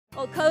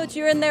Well, Coach,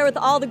 you're in there with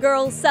all the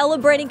girls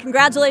celebrating.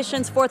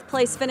 Congratulations, fourth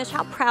place finish.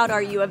 How proud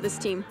are you of this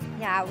team?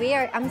 Yeah, we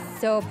are. I'm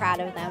so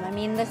proud of them. I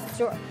mean,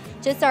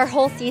 just our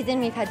whole season,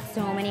 we've had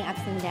so many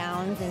ups and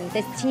downs, and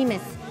this team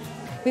is,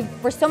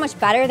 we're so much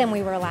better than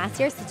we were last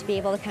year, so to be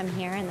able to come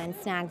here and then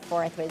snag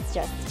fourth was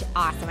just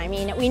awesome. I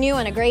mean, we knew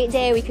on a great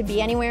day we could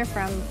be anywhere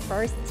from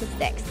first to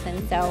sixth,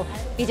 and so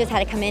we just had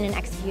to come in and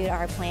execute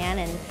our plan,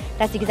 and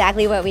that's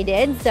exactly what we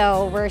did,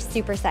 so we're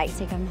super psyched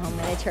to come home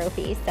with a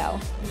trophy.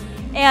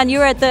 And you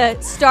were at the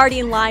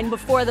starting line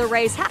before the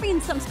race, having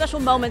some special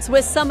moments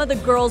with some of the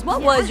girls.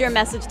 What was your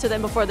message to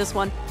them before this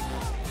one?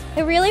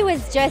 It really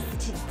was just,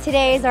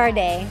 today's our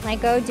day. Like,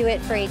 go do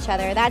it for each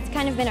other. That's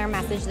kind of been our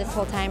message this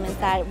whole time, is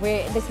that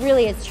this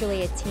really is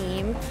truly a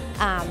team.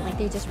 Like,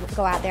 you just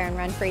go out there and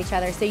run for each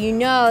other. So you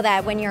know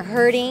that when you're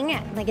hurting,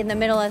 like in the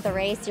middle of the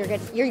race, you're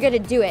going to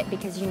do it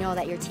because you know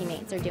that your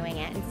teammates are doing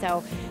it. And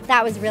so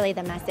that was really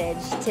the message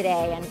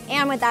today.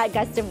 And with that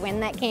gust of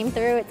wind that came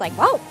through, it's like,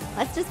 whoa,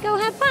 let's just go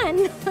have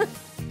fun.